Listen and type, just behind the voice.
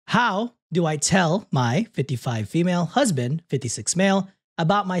How do I tell my 55 female husband, 56 male,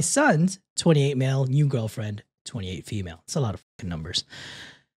 about my son's 28 male new girlfriend, 28 female? It's a lot of fucking numbers.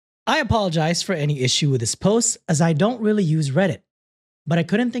 I apologize for any issue with this post as I don't really use Reddit, but I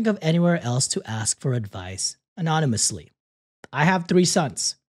couldn't think of anywhere else to ask for advice anonymously. I have 3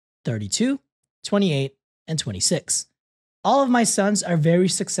 sons, 32, 28, and 26. All of my sons are very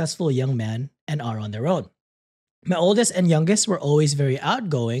successful young men and are on their own. My oldest and youngest were always very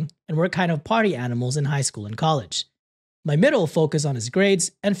outgoing and were kind of party animals in high school and college. My middle focused on his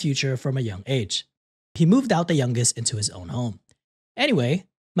grades and future from a young age. He moved out the youngest into his own home. Anyway,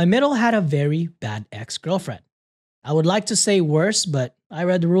 my middle had a very bad ex-girlfriend. I would like to say worse, but I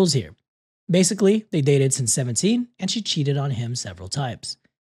read the rules here. Basically, they dated since 17 and she cheated on him several times.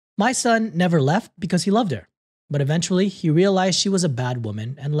 My son never left because he loved her, but eventually he realized she was a bad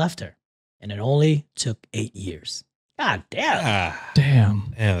woman and left her. And it only took 8 years. God damn.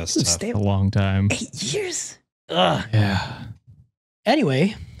 Damn. Yeah, that's tough. A long time. 8 years? Ugh. Yeah.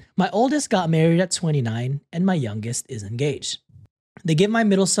 Anyway, my oldest got married at 29 and my youngest is engaged. They give my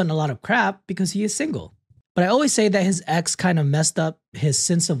middle son a lot of crap because he is single. But I always say that his ex kind of messed up his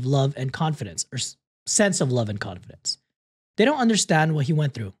sense of love and confidence. They don't understand what he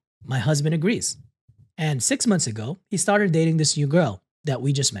went through. My husband agrees. And 6 months ago, he started dating this new girl that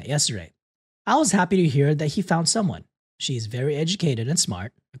we just met yesterday. I was happy to hear that he found someone. She is very educated and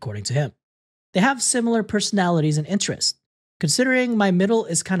smart, according to him. They have similar personalities and interests. Considering my middle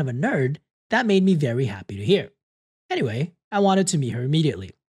is kind of a nerd, that made me very happy to hear. Anyway, I wanted to meet her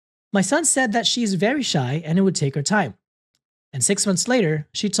immediately. My son said that she is very shy and it would take her time. And 6 months later,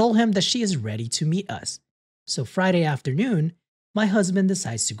 she told him that she is ready to meet us. So Friday afternoon, my husband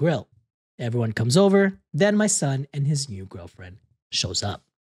decides to grill. Everyone comes over, then my son and his new girlfriend shows up.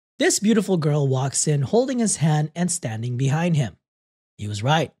 This beautiful girl walks in holding his hand and standing behind him. He was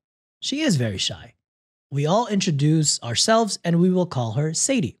right. She is very shy. We all introduce ourselves and we will call her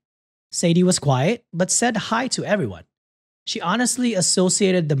Sadie. Sadie was quiet, but said hi to everyone. She honestly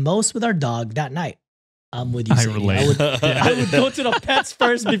associated the most with our dog that night. I'm with you, Sadie. Relate. I would go to the pets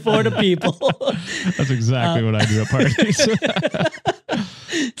first before the people. That's exactly what I do at parties.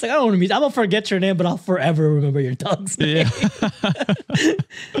 It's like, I don't want to meet. I'm going to forget your name, but I'll forever remember your dog's name. Yeah.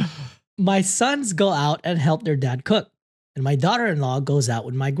 My sons go out and help their dad cook. And my daughter-in-law goes out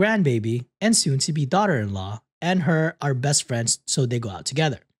with my grandbaby and soon-to-be daughter-in-law and her are best friends, so they go out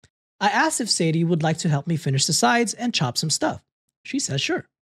together. I asked if Sadie would like to help me finish the sides and chop some stuff. She said sure.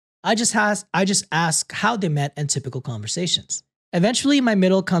 I just ask how they met and typical conversations. Eventually, my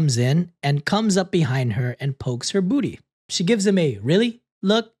middle comes in and comes up behind her and pokes her booty. She gives him a really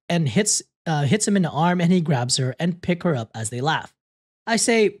look and hits him in the arm and he grabs her and pick her up as they laugh. I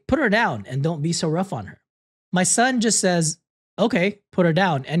say, put her down and don't be so rough on her. My son just says, okay, put her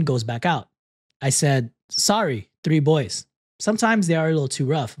down and goes back out. I said, sorry, 3 boys. Sometimes they are a little too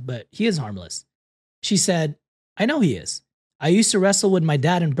rough, but he is harmless. She said, I know he is. I used to wrestle with my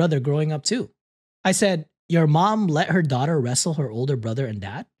dad and brother growing up too. I said, your mom let her daughter wrestle her older brother and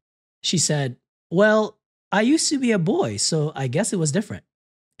dad? She said, well, I used to be a boy, so I guess it was different,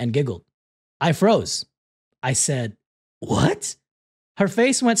 and giggled. I froze. I said, what? Her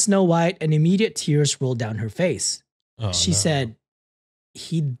face went snow white and immediate tears rolled down her face. She said,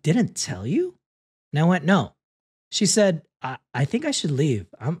 he didn't tell you? And I went, no. She said, I think I should leave.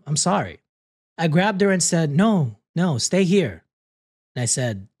 I'm sorry. I grabbed her and said, no, stay here. And I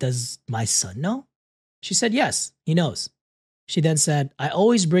said, does my son know? She said, yes, he knows. She then said, I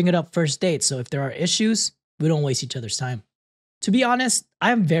always bring it up first date, so if there are issues, we don't waste each other's time. To be honest,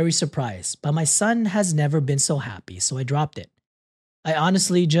 I am very surprised, but my son has never been so happy, so I dropped it. I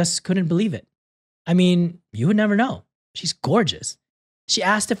honestly just couldn't believe it. I mean, you would never know. She's gorgeous. She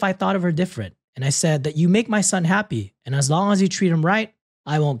asked if I thought of her different, and I said that you make my son happy, and as long as you treat him right,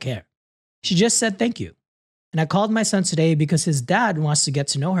 I won't care. She just said thank you. And I called my son today because his dad wants to get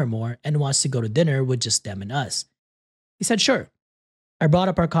to know her more and wants to go to dinner with just them and us. He said, sure. I brought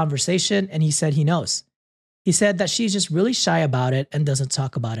up our conversation and he said he knows. He said that she's just really shy about it and doesn't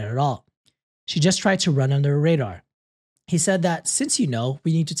talk about it at all. She just tried to run under her radar. He said that since you know,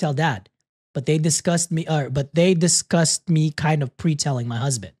 we need to tell dad. But they discussed me kind of pre-telling my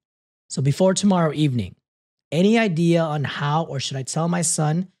husband. So before tomorrow evening, any idea on how or should I tell my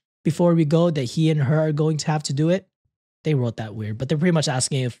son before we go that he and her are going to have to do it? They wrote that weird, but they're pretty much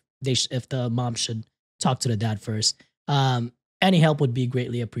asking if the mom should talk to the dad first. Any help would be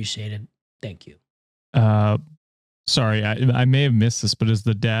greatly appreciated. Thank you. Sorry, I may have missed this, but is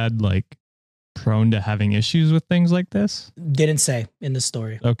the dad like prone to having issues with things like this? Didn't say in the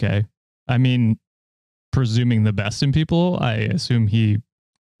story. Okay. I mean, presuming the best in people, I assume he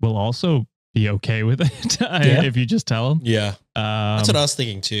will also be okay with it if you just tell them. Yeah. That's what I was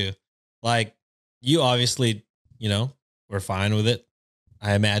thinking too. Like, you obviously, we're fine with it.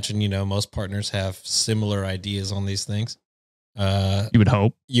 I imagine, most partners have similar ideas on these things. You would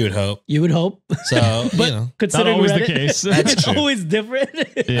hope. You would hope. You would hope. So, but considering not always Reddit, the case. That's it's true. always different.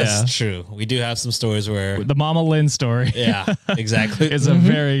 Yeah. That's true. We do have some stories where the Mama Lynn story. Yeah, exactly. It's a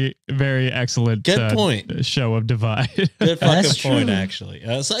very, very excellent good point. Show of divide. Good fucking point,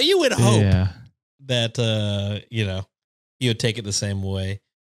 actually. So you would hope that, you would take it the same way.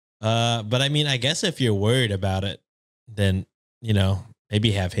 But I mean, I guess if you're worried about it, then,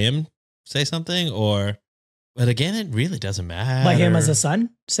 maybe have him say something but again, it really doesn't matter. Like him as a son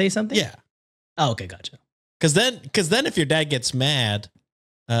say something? Yeah. Oh, okay, gotcha. Because then if your dad gets mad,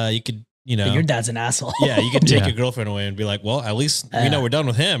 you could, your dad's an asshole. Yeah, you could take your girlfriend away and be like, well, at least we know we're done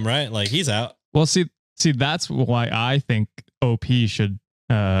with him, right? Like, he's out. Well, see, that's why I think OP should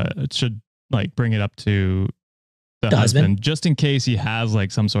like bring it up to the husband, just in case he has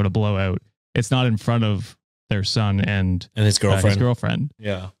like some sort of blowout. It's not in front of their son and his girlfriend.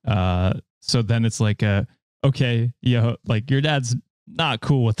 Yeah. So then it's like, okay, like your dad's not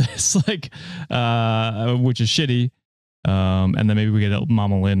cool with this, like, which is shitty. And then maybe we get a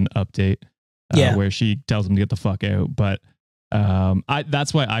Mama Lynn update, where she tells him to get the fuck out. But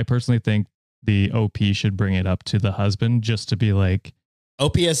that's why I personally think the OP should bring it up to the husband, just to be like,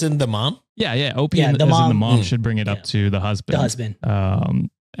 OP as in the mom? Yeah. OP as in the mom should bring it up to the husband. The husband.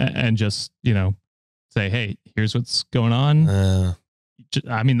 And just, say, hey, here's what's going on.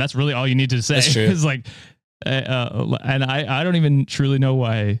 I mean, that's really all you need to say. That's true. It's like, and I don't even truly know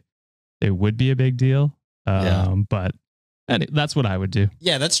why it would be a big deal. But that's what I would do.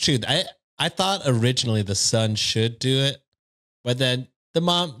 Yeah, that's true. I thought originally the son should do it, but then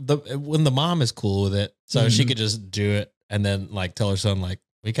when the mom is cool with it, so she could just do it and then like tell her son, like,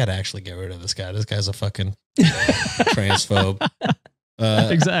 we got to actually get rid of this guy. This guy's a fucking transphobe.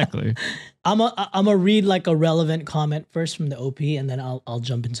 Exactly. I'm a read like a relevant comment first from the OP, and then I'll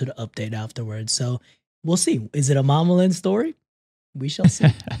jump into the update afterwards. So we'll see. Is it a Mama Lynn story? We shall see.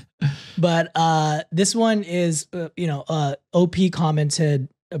 But this one is, OP commented,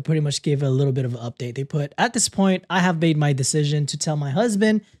 pretty much gave a little bit of an update. They put, at this point, I have made my decision to tell my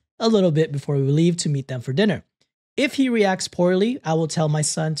husband a little bit before we leave to meet them for dinner. If he reacts poorly, I will tell my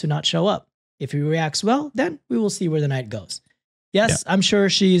son to not show up. If he reacts well, then we will see where the night goes. Yes, I'm sure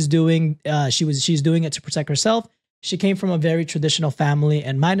she's doing it to protect herself. She came from a very traditional family,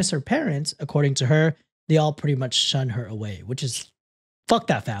 and minus her parents, according to her, they all pretty much shun her away, which is fuck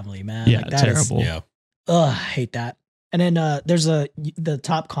that family, man. Yeah, like, that terrible. I hate that. And then there's the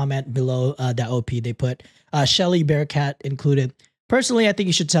top comment below that OP. They put Shelly Bearcat included. Personally, I think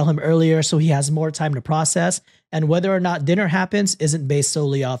you should tell him earlier so he has more time to process, and whether or not dinner happens isn't based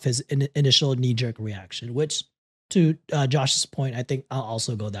solely off his initial knee-jerk reaction, which, to Josh's point, I think I'll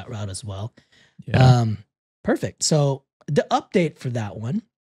also go that route as well. Yeah. Perfect. So the update for that one,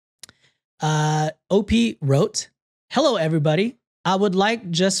 OP wrote, "Hello, everybody. I would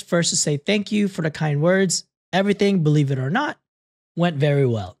like just first to say thank you for the kind words. Everything, believe it or not, went very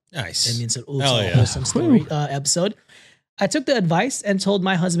well." Nice. It means a wholesome story episode. I took the advice and told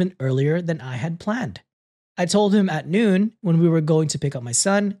my husband earlier than I had planned. I told him at noon when we were going to pick up my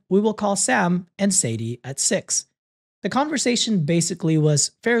son, we will call Sam and Sadie at 6. The conversation basically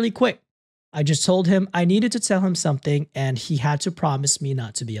was fairly quick. I just told him I needed to tell him something and he had to promise me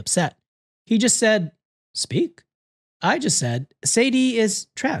not to be upset. He just said, "Speak." I just said, "Sadie is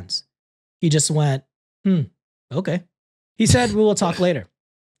trans." He just went, okay. He said, "We will talk later."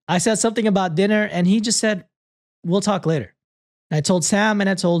 I said something about dinner and he just said, "We'll talk later." And I told Sam and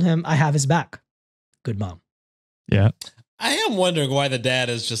I told him I have his back. Good mom. Yeah. I am wondering why the dad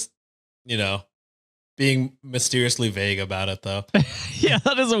is just, being mysteriously vague about it, though. Yeah,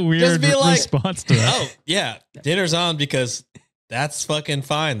 that is a weird response to that. Oh, yeah, dinner's on because that's fucking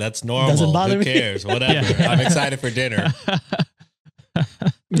fine. That's normal. Doesn't bother Who cares? Whatever. Yeah. I'm excited for dinner.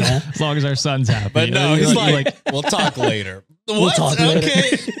 Yeah. As long as our son's happy. But no, he's like, we'll talk later. We'll talk later.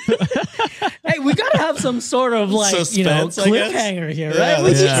 Hey, we gotta have some sort of suspense, cliffhanger here, right? Yeah,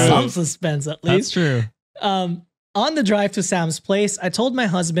 We need true. some suspense at least. That's true. On the drive to Sam's place, I told my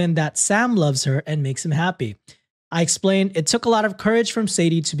husband that Sam loves her and makes him happy. I explained it took a lot of courage from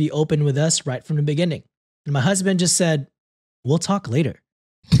Sadie to be open with us right from the beginning. And my husband just said, "We'll talk later,"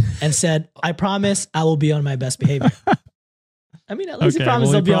 and said, "I promise I will be on my best behavior." I mean, at least he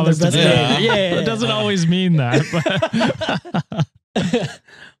promised they'll be on their best behavior. Yeah. It doesn't always mean that. But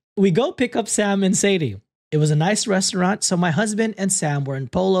We go pick up Sam and Sadie. It was a nice restaurant, so my husband and Sam were in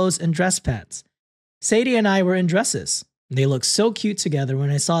polos and dress pants. Sadie and I were in dresses. They looked so cute together when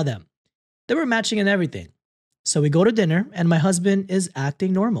I saw them. They were matching and everything. So we go to dinner, and my husband is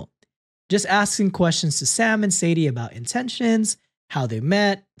acting normal, just asking questions to Sam and Sadie about intentions, how they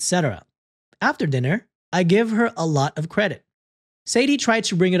met, etc. After dinner, I give her a lot of credit. Sadie tried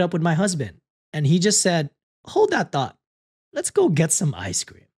to bring it up with my husband, and he just said, "Hold that thought. Let's go get some ice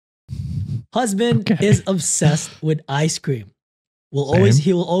cream." Husband is obsessed with ice cream.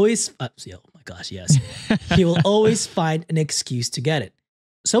 He will always find an excuse to get it.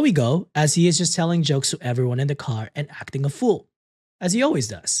 So we go, as he is just telling jokes to everyone in the car and acting a fool, as he always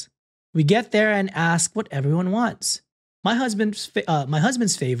does. We get there and ask what everyone wants. My husband's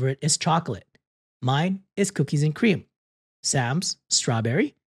favorite is chocolate. Mine is cookies and cream. Sam's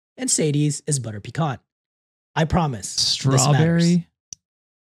strawberry, and Sadie's is butter pecan. I promise. Strawberry.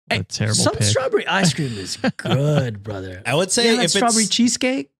 A terrible some pick. Strawberry ice cream is good, brother. I would say if strawberry it's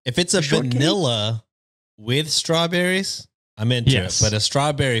cheesecake, if it's a vanilla with strawberries, I'm into it. But a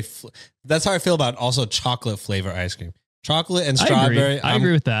strawberry, that's how I feel about also chocolate flavor ice cream. Chocolate and strawberry. I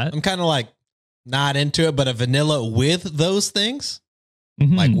agree with that. I'm kind of like not into it, but a vanilla with those things,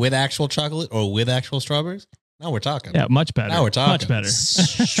 like with actual chocolate or with actual strawberries. Now we're talking. Yeah, much better. Now we're talking. Much better.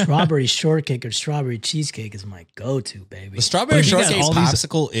 Strawberry shortcake or strawberry cheesecake is my go-to, baby. The strawberry shortcake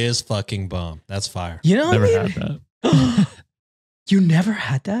popsicle is fucking bomb. That's fire. You know, never had that. You never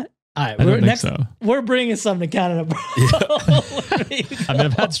had that? All right, we're bringing something to Canada, bro.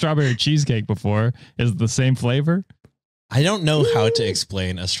 I've had strawberry cheesecake before. Is it the same flavor? I don't know how to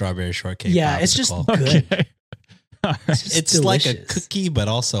explain a strawberry shortcake. Yeah, popsicle. it's just good. Okay. It's like a cookie, but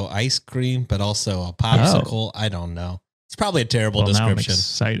also ice cream, but also a popsicle. I don't know. It's probably a terrible description. Now I'm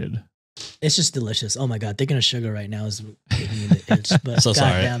excited. It's just delicious. Oh my God. Thinking of sugar right now is giving me the itch. But so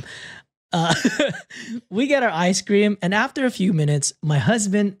goddamn. We get our ice cream, and after a few minutes, my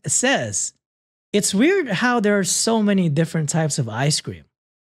husband says, "It's weird how there are so many different types of ice cream.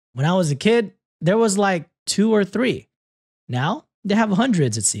 When I was a kid, there was like 2 or 3. Now they have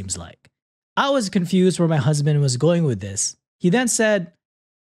hundreds, it seems like." I was confused where my husband was going with this. He then said,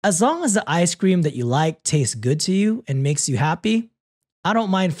 "As long as the ice cream that you like tastes good to you and makes you happy, I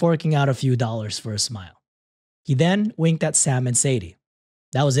don't mind forking out a few dollars for a smile." He then winked at Sam and Sadie.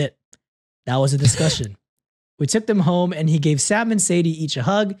 That was it. That was a discussion. We took them home, and he gave Sam and Sadie each a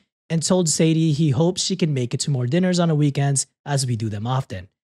hug and told Sadie he hopes she can make it to more dinners on the weekends as we do them often.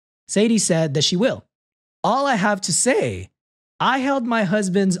 Sadie said that she will. All I have to say, I held my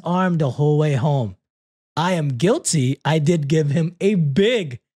husband's arm the whole way home. I am guilty. I did give him a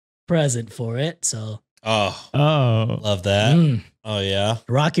big present for it. So, love that. Oh yeah,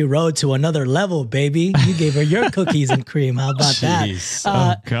 Rocky Road to another level, baby. You gave her your cookies and cream. How about that?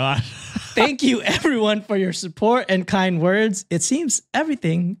 Oh God. Thank you, everyone, for your support and kind words. It seems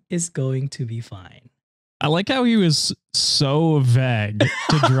everything is going to be fine. I like how he was so vague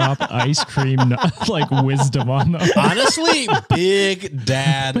to drop ice cream like wisdom on them. Honestly, big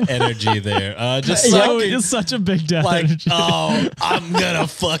dad energy there. It's such a big dad energy. Oh, I'm gonna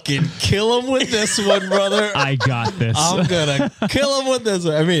fucking kill him with this one, brother. I got this. I'm gonna kill him with this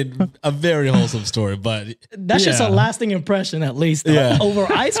one. I mean, a very wholesome story, but that's just a lasting impression, at least. Yeah. Over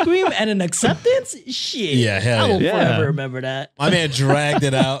ice cream and an acceptance. Shit. Yeah, hell I will yeah. forever remember that. My man dragged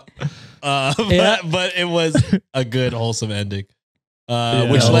it out. But it was a good wholesome ending,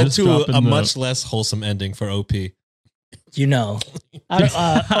 which led to a much less wholesome ending for OP. You know,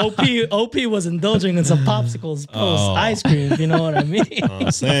 OP was indulging in some popsicles post ice cream. If you know what I mean? I'm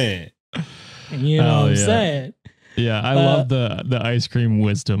saying. You know what I'm saying? Yeah, I love the ice cream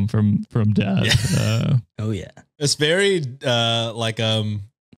wisdom from Dad. Yeah. Oh yeah, it's very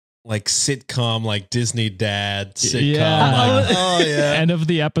like sitcom, like Disney dad sitcom. Yeah. Like, oh yeah. End of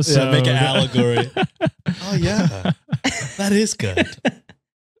the episode. Yeah, make an allegory. Oh yeah. That is good.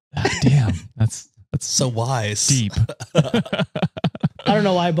 Damn. That's so wise. Deep. I don't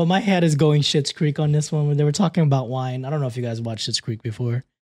know why, but my head is going Schitt's Creek on this one when they were talking about wine. I don't know if you guys watched Schitt's Creek before.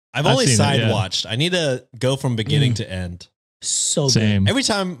 I've only side watched. I need to go from beginning to end. So Same. good. Every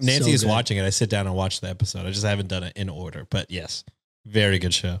time Nancy is watching it, I sit down and watch the episode. I just haven't done it in order. But yes. Very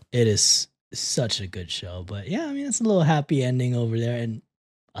good show. It is such a good show. But yeah, I mean, it's a little happy ending over there, and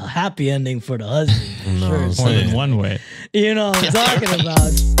a happy ending for the husband. For sure. More than one way. You know what I'm talking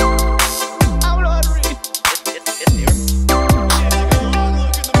about.